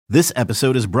This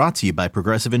episode is brought to you by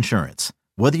Progressive Insurance.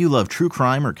 Whether you love true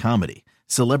crime or comedy,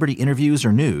 celebrity interviews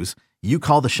or news, you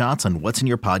call the shots on what's in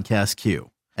your podcast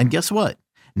queue. And guess what?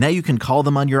 Now you can call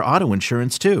them on your auto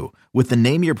insurance too with the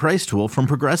Name Your Price tool from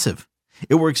Progressive.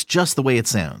 It works just the way it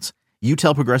sounds. You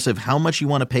tell Progressive how much you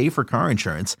want to pay for car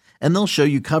insurance, and they'll show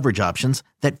you coverage options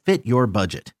that fit your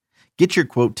budget. Get your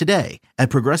quote today at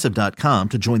Progressive.com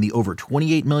to join the over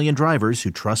 28 million drivers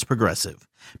who trust Progressive.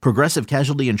 Progressive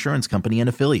Casualty Insurance Company and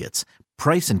Affiliates.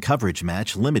 Price and coverage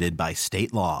match limited by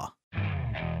state law.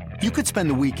 You could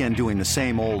spend the weekend doing the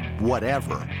same old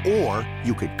whatever, or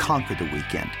you could conquer the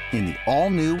weekend in the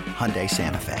all-new Hyundai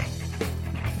Santa Fe.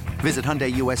 Visit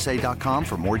HyundaiUSA.com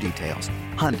for more details.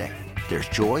 Hyundai, there's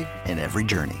joy in every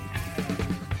journey.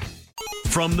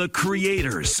 From the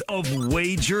creators of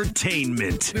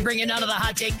Wagertainment. We bring you none of the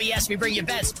hot take BS. We bring you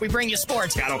bets. We bring you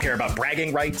sports. I don't care about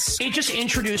bragging rights. It just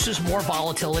introduces more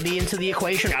volatility into the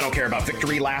equation. I don't care about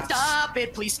victory laps. Stop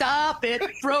it, please stop it.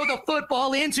 Throw the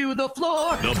football into the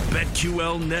floor. The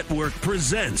BetQL Network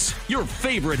presents your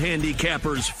favorite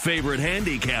handicapper's favorite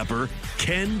handicapper,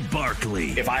 Ken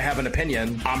Barkley. If I have an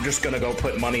opinion, I'm just going to go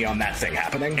put money on that thing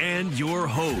happening. And your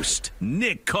host,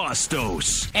 Nick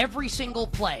Costos. Every single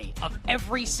play of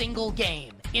every single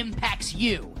game impacts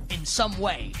you in some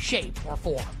way, shape, or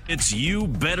form. It's You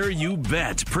Better You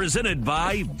Bet, presented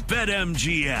by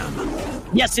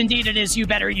BetMGM. Yes, indeed it is You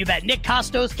Better You Bet. Nick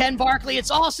Costos, Ken Barkley, it's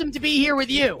awesome to be here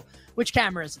with you. Which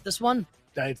camera is it? This one?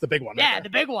 It's the big one. Yeah, right the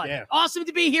big one. Yeah. Awesome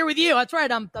to be here with you. That's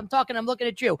right. I'm talking. I'm looking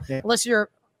at you. Yeah. Unless you're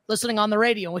listening on the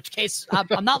radio, in which case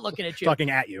I'm not looking at you.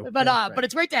 Talking at you. But right. But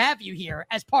it's great to have you here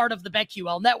as part of the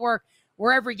BetQL Network,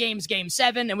 where every game's Game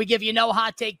 7, and we give you no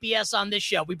hot take BS on this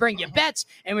show. We bring you bets,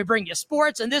 and we bring you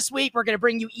sports, and this week we're going to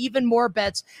bring you even more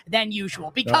bets than usual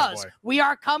because we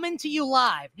are coming to you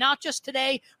live, not just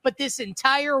today, but this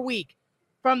entire week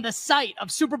from the site of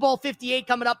Super Bowl 58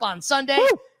 coming up on Sunday.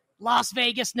 Woo! Las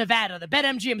Vegas, Nevada, the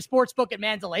BetMGM Sportsbook at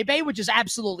Mandalay Bay, which is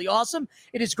absolutely awesome.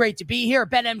 It is great to be here.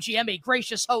 BetMGM, a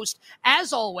gracious host,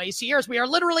 as always, here as we are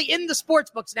literally in the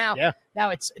sportsbooks now. Yeah. Now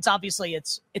it's obviously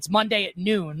it's Monday at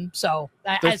noon, so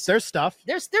there's stuff.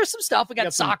 There's some stuff. We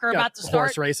got soccer about to start.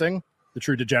 Horse racing. The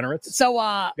true degenerates. So,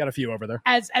 got a few over there.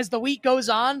 As the week goes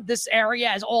on, this area,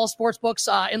 as all sports books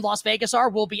in Las Vegas are,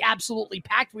 will be absolutely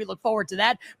packed. We look forward to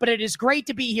that. But it is great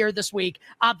to be here this week,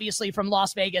 obviously from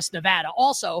Las Vegas, Nevada.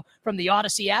 Also from the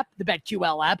Odyssey app, the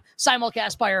BetQL app,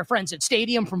 simulcast by our friends at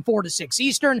Stadium from 4 to 6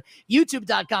 Eastern,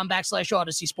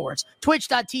 YouTube.com/Odyssey Sports,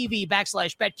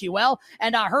 Twitch.tv/BetQL,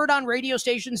 and heard on radio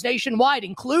stations nationwide,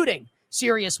 including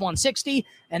Sirius 160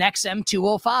 and XM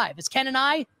 205. It's Ken and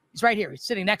I. He's right here. He's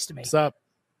sitting next to me. What's up?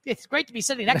 It's great to be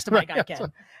sitting next to my guy,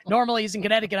 Ken. Normally he's in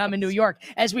Connecticut. I'm in New York.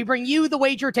 As we bring you the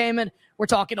Wagertainment, we're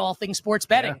talking all things sports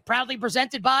betting. Yeah. Proudly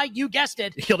presented by, you guessed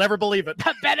it. You'll never believe it.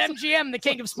 BetMGM, the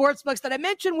king of sportsbooks that I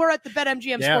mentioned. We're at the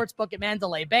BetMGM Sportsbook at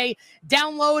Mandalay Bay.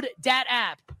 Download that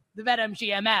app, the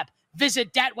BetMGM app.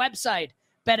 Visit that website,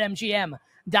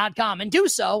 BetMGM.com, and do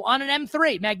so on an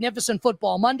M3. Magnificent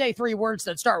Football Monday, 3 words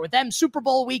that start with M. Super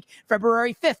Bowl week,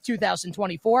 February 5th,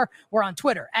 2024. We're on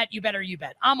Twitter at You Better You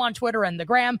Bet. I'm on Twitter and the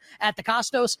gram at the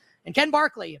Costos. And Ken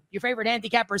Barkley, your favorite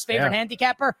handicapper's favorite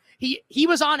handicapper, he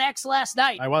was on X last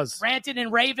night. I was. Ranting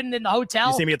and raving in the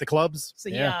hotel. You see me at the clubs? So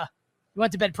you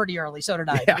went to bed pretty early. So did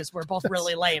I, because we're both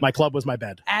really lame. My club was my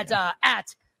bed. At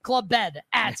Club Bed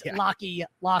at Lockie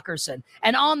Lockerson.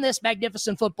 And on this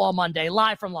Magnificent Football Monday,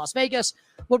 live from Las Vegas,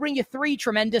 we'll bring you 3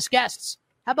 tremendous guests.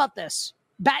 How about this?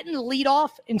 Batting the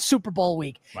leadoff in Super Bowl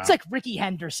week. Wow. It's like Ricky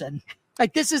Henderson.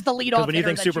 Like, this is the leadoff. When you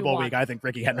think Super Bowl week, I think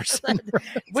Ricky Henderson.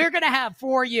 We're going to have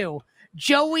for you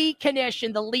Joey Knish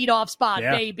in the leadoff spot,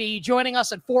 baby, joining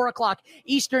us at 4 o'clock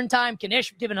Eastern time.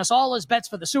 Knish giving us all his bets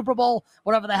for the Super Bowl.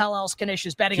 Whatever the hell else Knish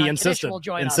is betting on, Knish will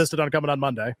join us. He insisted on coming on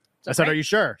Monday. I said, are you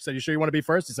sure? I said, you sure you want to be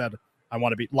first? He said, I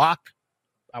want to be I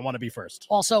want to be first.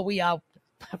 Also, we also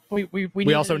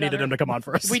needed him to come on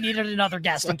first. We needed another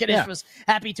guest, and Knish was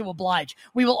happy to oblige.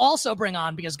 We will also bring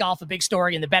on, because golf, a big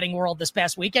story in the betting world this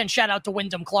past weekend. Shout out to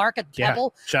Wyndham Clark at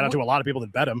Pebble. Shout out to a lot of people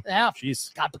that bet him. Yeah.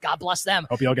 Jeez. God bless them.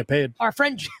 Hope you all get paid. Our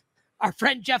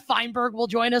friend Jeff Feinberg will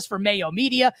join us for Mayo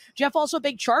Media. Jeff, also a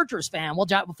big Chargers fan. We'll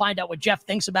find out what Jeff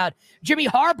thinks about Jimmy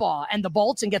Harbaugh and the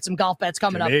Bolts and get some golf bets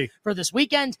coming up for this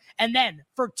weekend. And then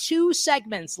for 2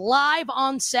 segments live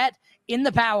on set in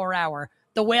the Power Hour,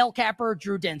 the whale capper,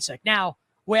 Drew Dinsick. Now,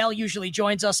 Whale usually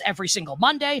joins us every single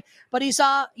Monday, but he's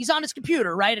on his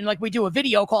computer, right? And we do a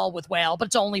video call with Whale, but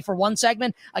it's only for 1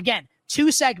 segment. Again,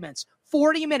 2 segments.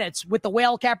 40 minutes with the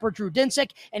whale capper, Drew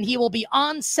Dinsick, and he will be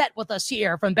on set with us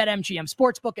here from BetMGM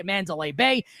Sportsbook at Mandalay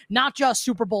Bay. Not just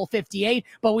Super Bowl 58,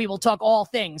 but we will talk all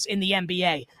things in the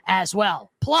NBA as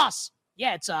well. Plus,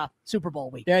 yeah, it's Super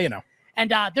Bowl week. Yeah, you know.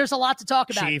 And there's a lot to talk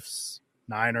about. Chiefs,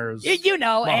 Niners, you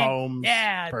know, Mahomes,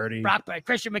 and, Purdy,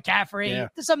 Christian McCaffrey. Yeah.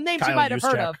 There's some names Kyle you might have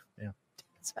heard Juszczyk. of.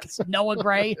 Yeah. Noah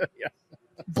Gray, Yeah.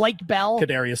 Blake Bell,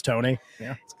 Kadarius Toney.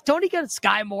 Yeah. Tony got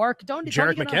Sky Moore.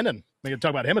 Jarek McKinnon. We can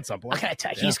talk about him at some point. I gotta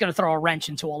tell you, he's going to throw a wrench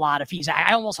into a lot if he's.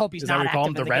 I almost hope he's Is not that what you call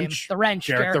active him? in The wrench. Wrench? The wrench.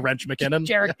 Jarek the Wrench McKinnon.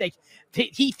 Jarek.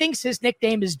 He thinks his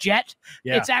nickname is Jet.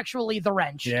 Yeah. It's actually the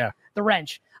Wrench. Yeah. The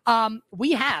Wrench.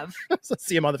 We have. Let's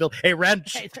see him on the field. Hey,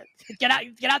 Wrench. Hey, get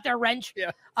out there, Wrench.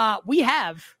 Yeah. We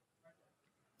have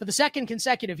for the second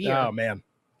consecutive year. Oh man.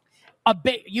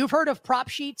 You've heard of prop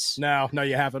sheets? No,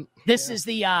 you haven't. This is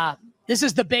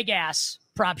the big ass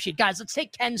prop sheet, guys. Let's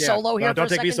take Ken Solo here. Don't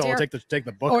for take a me second solo. here. Take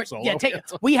the book solo. Yeah,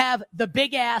 we have the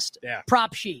big ass Yeah.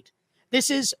 prop sheet. This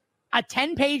is a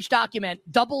 10-page document,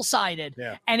 double-sided,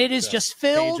 Yeah. and it is just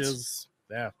filled. Pages.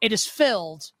 Yeah. It is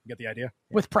filled You get the idea?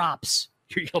 with props.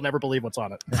 You'll never believe what's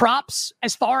on it. Props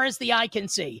as far as the eye can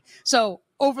see. So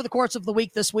over the course of the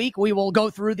week this week, we will go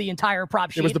through the entire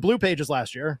prop sheet. It was the blue pages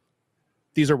last year.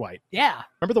 These are white. Yeah.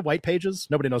 Remember the white pages?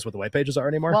 Nobody knows what the white pages are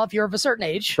anymore. Well, if you're of a certain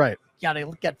age, right. you got to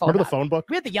get phone. Remember the phone book?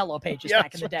 We had the yellow pages Yeah,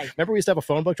 back in the day. Remember we used to have a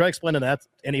phone book? Try explaining that to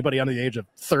anybody under the age of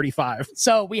 35.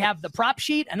 So we have the prop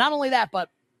sheet, and not only that, but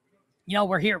you know,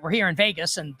 we're here in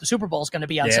Vegas, and the Super Bowl is going to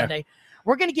be on Sunday.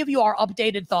 We're going to give you our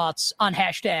updated thoughts on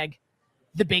hashtag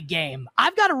the big game.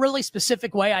 I've got a really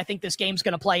specific way I think this game's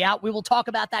going to play out. We will talk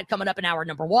about that coming up in hour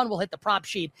number 1. We'll hit the prop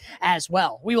sheet as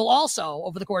well. We will also,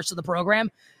 over the course of the program,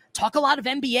 talk a lot of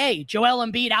NBA. Joel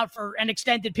Embiid out for an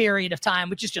extended period of time,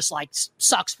 which is just like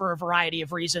sucks for a variety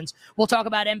of reasons. We'll talk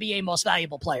about NBA most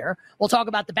valuable player. We'll talk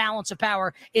about the balance of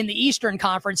power in the Eastern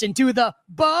Conference and do the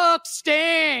Bucks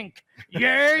stink.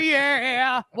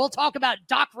 Yeah. We'll talk about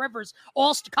Doc Rivers,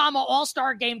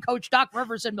 All-Star game coach Doc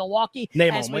Rivers in Milwaukee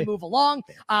we move along.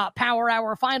 Power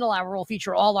Hour, Final Hour will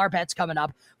feature all our bets coming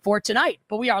up for tonight.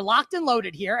 But we are locked and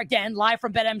loaded here, again, live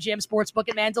from BetMGM Sportsbook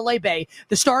in Mandalay Bay,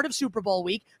 the start of Super Bowl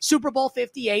week, Super Bowl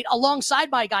 58,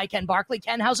 alongside my guy, Ken Barkley.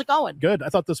 Ken, how's it going? Good. I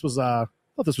thought this was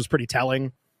pretty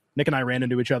telling. Nick and I ran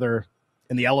into each other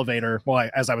in the elevator. Well,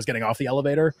 as I was getting off the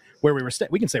elevator, where we were staying.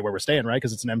 We can say where we're staying, right?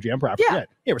 Because it's an MGM property. Yeah,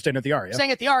 we're staying at the Aria.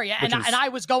 Staying at the Aria, and I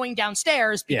was going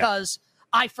downstairs because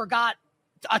I forgot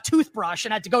a toothbrush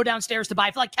and had to go downstairs to buy.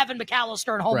 I feel like Kevin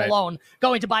McAllister in Home Alone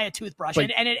going to buy a toothbrush,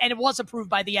 and it was approved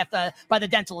by the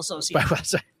Dental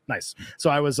Association. Nice. So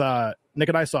I was Nick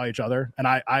and I saw each other, and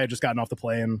I had just gotten off the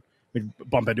plane. We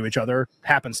bump into each other,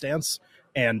 happenstance,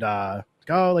 and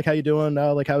like how you doing?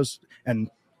 Like how's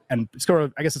and it's sort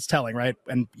of, I guess it's telling, right?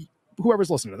 And whoever's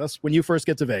listening to this, when you first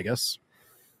get to Vegas,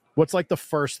 what's like the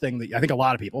first thing that I think a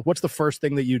lot of people, what's the first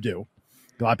thing that you do?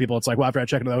 A lot of people, it's like, well, after I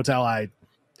check into the hotel, I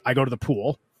go to the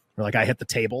pool, or like I hit the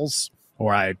tables,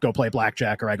 or I go play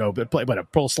blackjack, or I go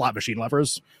pull slot machine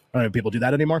levers. I don't know if people do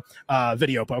that anymore.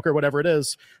 Video poker, whatever it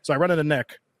is. So I run into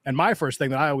Nick, and my first thing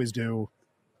that I always do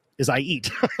is I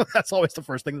eat. That's always the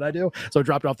first thing that I do. So I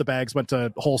dropped off the bags, went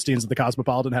to Holstein's at the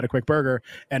Cosmopolitan, had a quick burger,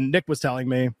 and Nick was telling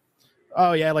me,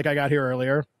 oh yeah, like I got here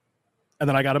earlier, and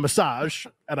then I got a massage,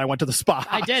 and I went to the spa.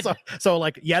 I did. So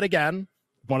like yet again,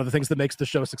 one of the things that makes the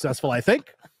show successful, I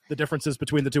think, the differences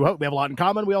between the two. We have a lot in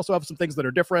common. We also have some things that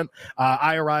are different.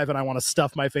 I arrive and I want to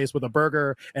stuff my face with a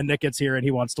burger, and Nick gets here and he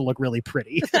wants to look really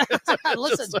pretty.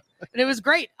 Listen, it was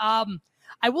great.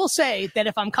 I will say that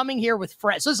if I'm coming here with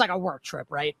friends, so this is like a work trip,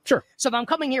 right? Sure. So if I'm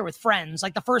coming here with friends,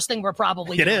 like the first thing we're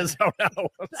probably It doing, is. Oh no.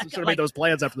 Should have made those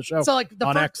plans after the show. So like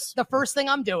the first thing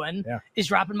I'm doing Yeah. is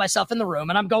dropping myself in the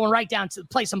room, and I'm going right down to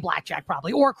play some blackjack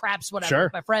probably, or craps, whatever, Sure.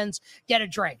 with my friends, get a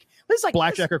drink. But it's like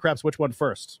Blackjack or craps, which one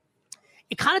first?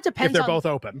 It kind of depends If they're on both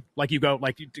open. Like you go,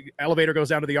 elevator goes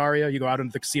down to the Aria, you go out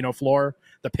into the casino floor,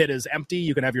 the pit is empty,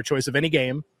 you can have your choice of any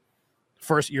game.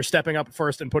 First, you're stepping up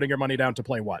first and putting your money down to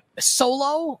play what?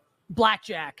 solo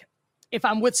blackjack. If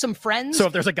I'm with some friends. So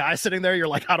if there's a guy sitting there, you're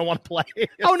like, I don't want to play.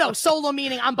 Oh, no. Solo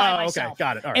meaning I'm by myself. Okay,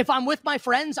 got it. All right. If I'm with my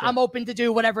friends, I'm open to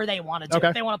do whatever they want to do. Okay.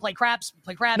 If they want to play craps,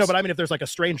 play craps. No, but I mean, if there's like a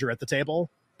stranger at the table,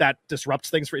 that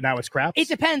disrupts things for you. Now it's craps. It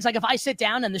depends. Like if I sit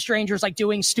down and the stranger's like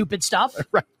doing stupid stuff.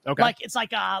 Right. Okay. Like it's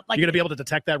like you're gonna be able to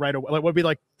detect that right away. Like, what would be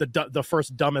like the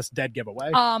first dumbest dead giveaway?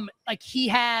 Like he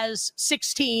has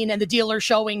 16 and the dealer's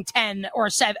showing 10 or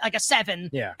 7, like a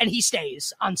 7. Yeah. And he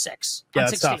stays on 6. Yeah, on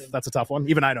that's 16. tough. That's a tough one.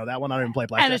 Even I know that one. I don't even play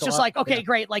blackjack. And it's a just lot. like, okay,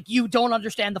 great. Like you don't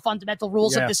understand the fundamental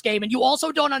rules Yeah. of this game, and you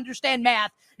also don't understand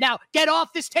math. Now get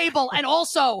off this table and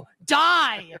also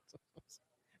die.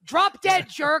 Drop dead,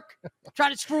 jerk. Try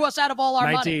to screw us out of all our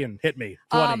 19, money. hit me.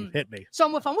 20, hit me.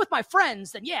 So if I'm with my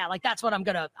friends, then yeah, like that's what I'm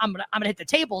gonna hit the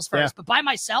tables first. Yeah. But by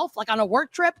myself, like on a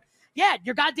work trip, Yeah,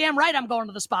 you're goddamn right. I'm going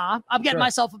to the spa. I'm getting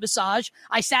myself a massage.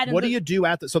 I sat in. What do you do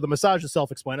at the? So the massage is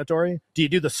self-explanatory. Do you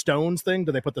do the stones thing?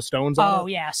 Do they put the stones on? Oh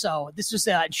yeah. So this was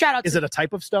a shout out. Is it a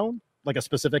type of stone? Like a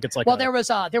specific? It's like there was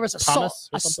a salt.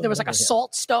 There was like a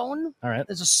salt stone. All right.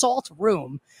 There's a salt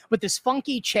room with this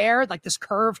funky chair, like this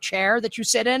curved chair that you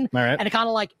sit in. All right. And it kind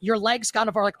of like your legs kind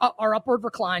of are upward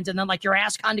reclined, and then like your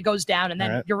ass kind of goes down, and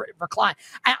then you're reclined.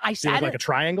 I sat like a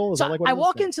triangle. Is so that like what I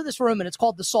walk into this room, and it's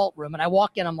called the salt room. And I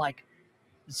walk in, I'm like,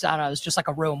 I don't know, it's just like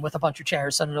a room with a bunch of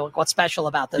chairs. So I don't know what's special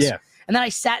about this. Yeah. And then I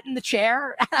sat in the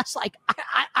chair, and I was like,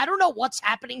 I don't know what's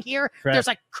happening here. Right. There's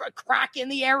like crack in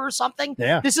the air or something.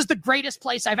 Yeah. This is the greatest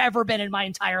place I've ever been in my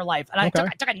entire life. And I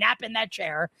took a nap in that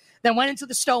chair, then went into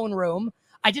the stone room.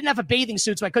 I didn't have a bathing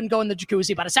suit, so I couldn't go in the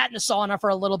jacuzzi, but I sat in the sauna for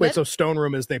a little bit. Wait, so stone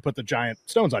room is they put the giant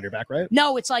stones on your back, right?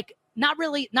 No, it's like not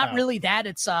really that.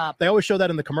 It's they always show that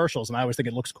in the commercials, and I always think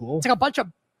it looks cool. It's like a bunch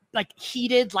of like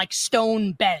heated like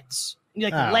stone beds. You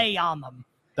like lay on them.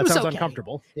 That sounds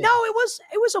uncomfortable. Yeah. No, it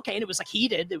was okay, and it was like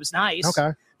heated. It was nice.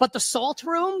 Okay. But the salt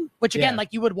room, which again, like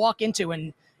you would walk into,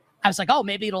 and I was like, oh,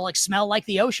 maybe it'll like smell like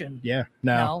the ocean. Yeah.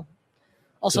 No. You know?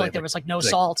 Also, like there was like no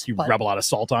salt. You rub a lot of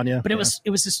salt on you. But it was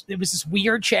this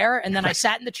weird chair, and then I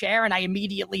sat in the chair, and I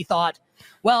immediately thought,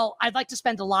 well, I'd like to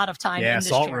spend a lot of time in this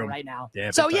chair right now.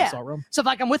 Yeah. So so if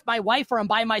like I'm with my wife or I'm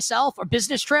by myself or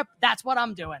business trip, that's what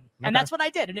I'm doing, and that's what I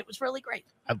did, and it was really great.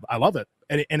 I love it.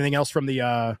 Anything else from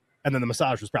the and then the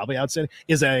massage was probably outstanding.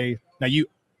 Now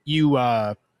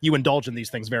you indulge in these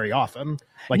things very often.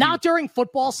 Like not during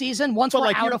football season. Once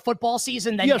we're out of football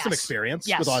season, then you have some experience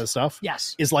with all this stuff.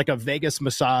 Yes. Is like a Vegas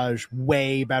massage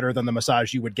way better than the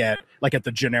massage you would get like at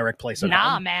the generic place?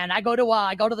 Nah, man. I go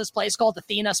to this place called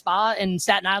Athena Spa in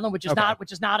Staten Island, which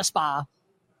is not a spa.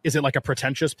 Is it like a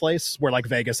pretentious place where like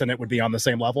Vegas and it would be on the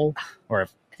same level? Or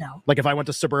like if I went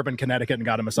to suburban Connecticut and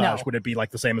got a massage, would it be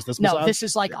like the same as this massage? No, this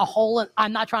is like a whole.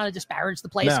 I'm not trying to disparage the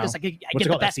place because I get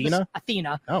the best.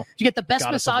 Athena. Oh, you get the best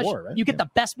massage. Right? You get the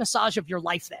best massage of your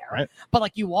life there. Right. But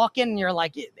like you walk in and you're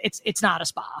like, it's not a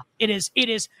spa. It is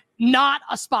not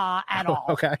a spa at all.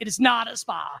 Okay. It is not a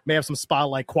spa. May have some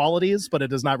spa-like qualities, but it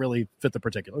does not really fit the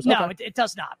particulars. No, it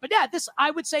does not. But yeah,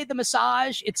 I would say the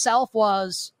massage itself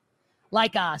was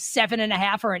like a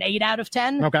 7.5 or an 8 out of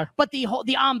 10. Okay. But the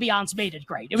ambiance made it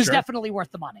great. It was definitely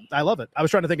worth the money. I love it. I was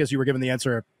trying to think as you were giving the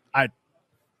answer, I don't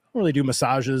really do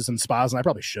massages and spas, and I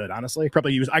probably should, honestly. I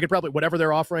could probably, whatever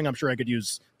they're offering, I'm sure I could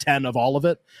use 10 of all of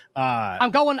it.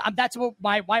 That's what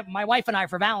my wife and I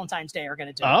for Valentine's Day are going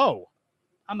to do. Oh.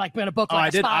 I'm like going to book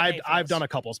like a spa day I've done a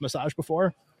couples massage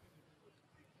before.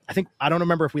 I don't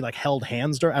remember if we like held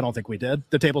hands during. I don't think we did.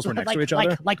 The tables were next to each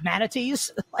other, like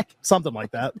manatees, like something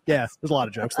like that. Yeah, there's a lot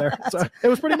of jokes there. So it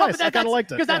was pretty nice. I kind of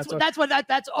liked it because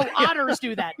otters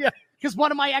do that. Yeah, because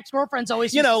one of my ex-girlfriends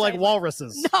always like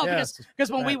walruses. No, because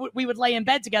when we would lay in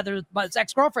bed together, my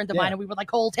ex-girlfriend of mine, and we would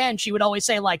like hold hands, she would always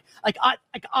say like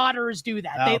otters do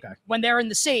that. When they're in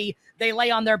the sea, they lay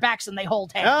on their backs and they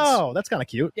hold hands. Oh, that's kind of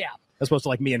cute. Yeah. As opposed to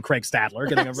like me and Craig Stadler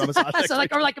getting a massage. So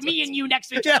like, or like me and you next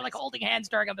to each other, like holding hands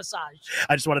during a massage.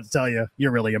 I just wanted to tell you,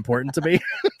 you're really important to me.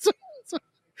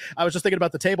 I was just thinking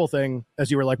about the table thing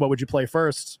as you were like, what would you play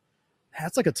first?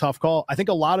 That's like a tough call. I think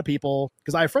a lot of people,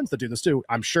 because I have friends that do this too.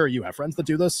 I'm sure you have friends that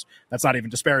do this. That's not even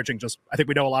disparaging. Just I think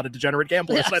we know a lot of degenerate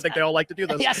gamblers, and I think they all like to do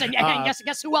this. Yes, and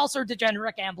guess who else are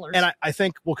degenerate gamblers? And I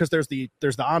think because there's the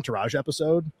Entourage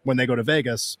episode when they go to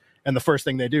Vegas, and the first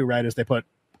thing they do right is they put.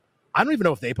 I don't even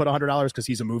know if they put $100 because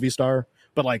he's a movie star,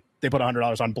 but like they put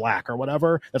 $100 on black or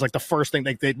whatever. That's like the first thing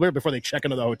they before they check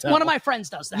into the hotel. One of my friends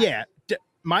does that. Yeah.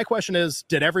 My question is,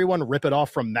 did everyone rip it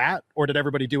off from that, or did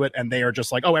everybody do it and they are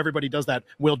just like, oh, everybody does that,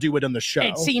 we'll do it in the show?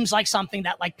 It seems like something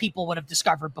that like people would have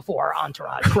discovered before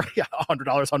Entourage. Yeah,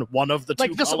 $100 on one of the two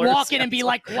like just colors. walk in and be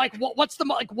like what's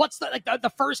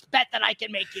the first bet that I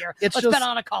can make here? Let's bet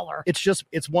on a color.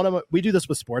 It's one of we do this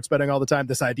with sports betting all the time.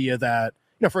 This idea that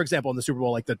for example, in the Super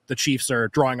Bowl, like the Chiefs are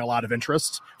drawing a lot of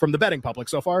interest from the betting public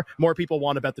so far. More people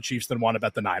want to bet the Chiefs than want to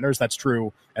bet the Niners. That's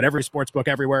true at every sports book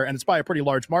everywhere, and it's by a pretty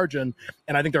large margin.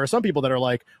 And I think there are some people that are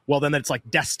like, well, then it's like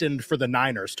destined for the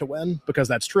Niners to win because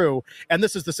that's true. And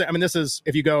this is the same. I mean, this is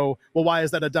if you go, well, why is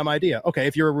that a dumb idea? Okay,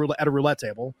 if you're at a roulette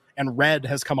table and red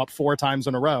has come up 4 times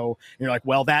in a row, and you're like,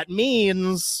 well, that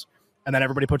means. And then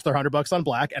everybody puts their $100 on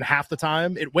black, and half the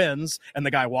time it wins. And the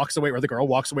guy walks away, or the girl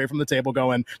walks away from the table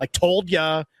going, like, told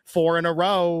ya 4 in a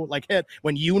row, like hit.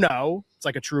 When it's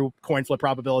like a true coin flip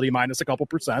probability minus a couple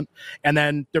percent. And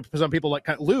then there's some people that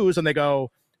kind of lose, and they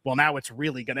go, well, now it's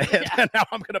really going to hit. And now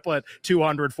I'm going to put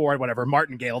 200 for it, whatever,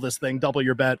 martingale this thing, double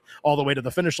your bet all the way to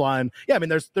the finish line. Yeah, I mean,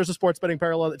 there's a sports betting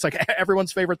parallel. It's like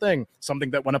everyone's favorite thing,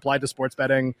 something that when applied to sports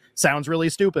betting sounds really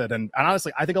stupid. And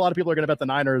honestly, I think a lot of people are going to bet the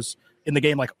Niners in the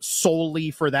game like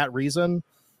solely for that reason.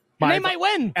 And they might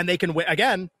win. And they can win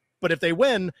again. But if they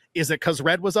win, is it because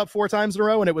red was up 4 times in a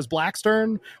row and it was black's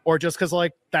turn? Or just because,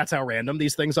 like, that's how random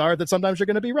these things are that sometimes you're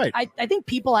going to be right? I think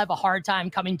people have a hard time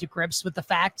coming to grips with the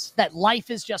fact that life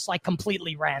is just, like,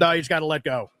 completely random. No, you just got to let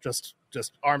go. Just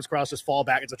arms crossed, just fall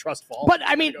back. It's a trust fall. But,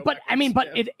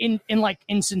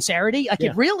 in sincerity, like,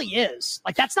 it really is.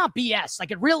 Like, that's not BS. Like,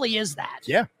 it really is that.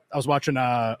 Yeah. I was watching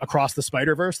Across the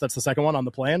Spider-Verse. That's the second one on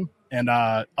the plane. And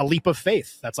A Leap of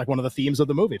Faith. That's, like, one of the themes of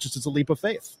the movie. It's a leap of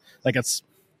faith. Like, it's...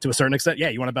 to a certain extent, yeah,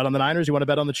 you want to bet on the Niners, you want to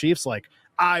bet on the Chiefs. Like,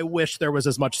 I wish there was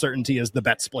as much certainty as the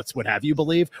bet splits would have you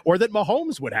believe, or that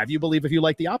Mahomes would have you believe if you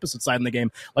like the opposite side in the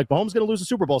game. Like, Mahomes going to lose a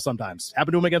Super Bowl sometimes.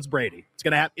 Happened to him against Brady.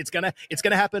 It's going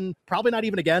to happen. Probably not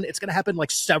even again. It's going to happen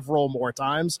like several more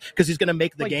times because he's going to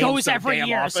make the game goes so every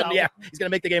year. Often. So. Yeah, he's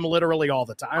going to make the game literally all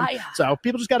the time. So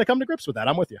people just got to come to grips with that.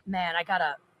 I'm with you, man.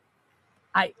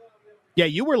 Yeah,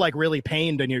 you were like really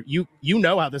pained, and you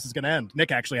know how this is going to end.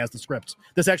 Nick actually has the script.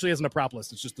 This actually isn't a prop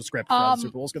list; it's just the script for how the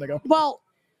Super Bowl is going to go. Well,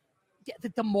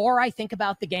 the more I think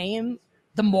about the game,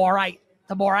 the more I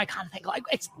kind of think like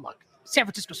look, San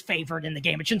Francisco's favored in the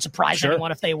game. It shouldn't surprise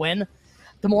anyone if they win.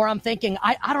 The more I'm thinking,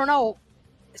 I don't know,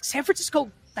 San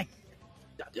Francisco I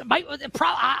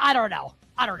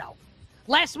don't know.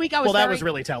 Last week I was that was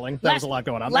really telling. That was a lot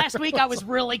going on. Last week I was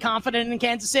really confident in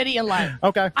Kansas City and like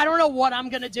okay. I don't know what I'm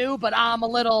gonna do, but I'm a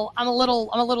little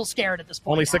scared at this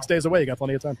point. Only 6 days away. You got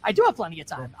plenty of time. I do have plenty of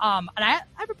time. And I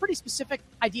have a pretty specific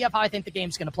idea of how I think the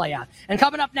game's gonna play out. And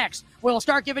coming up next, we'll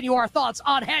start giving you our thoughts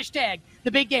on hashtag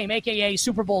the big game, aka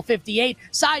Super Bowl 58.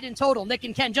 Side and total. Nick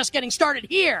and Ken just getting started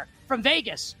here from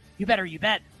Vegas. You better you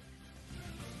bet.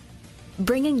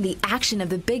 Bringing the action of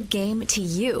the big game to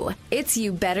you. It's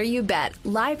You Better You Bet,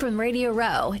 live from Radio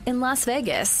Row in Las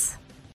Vegas.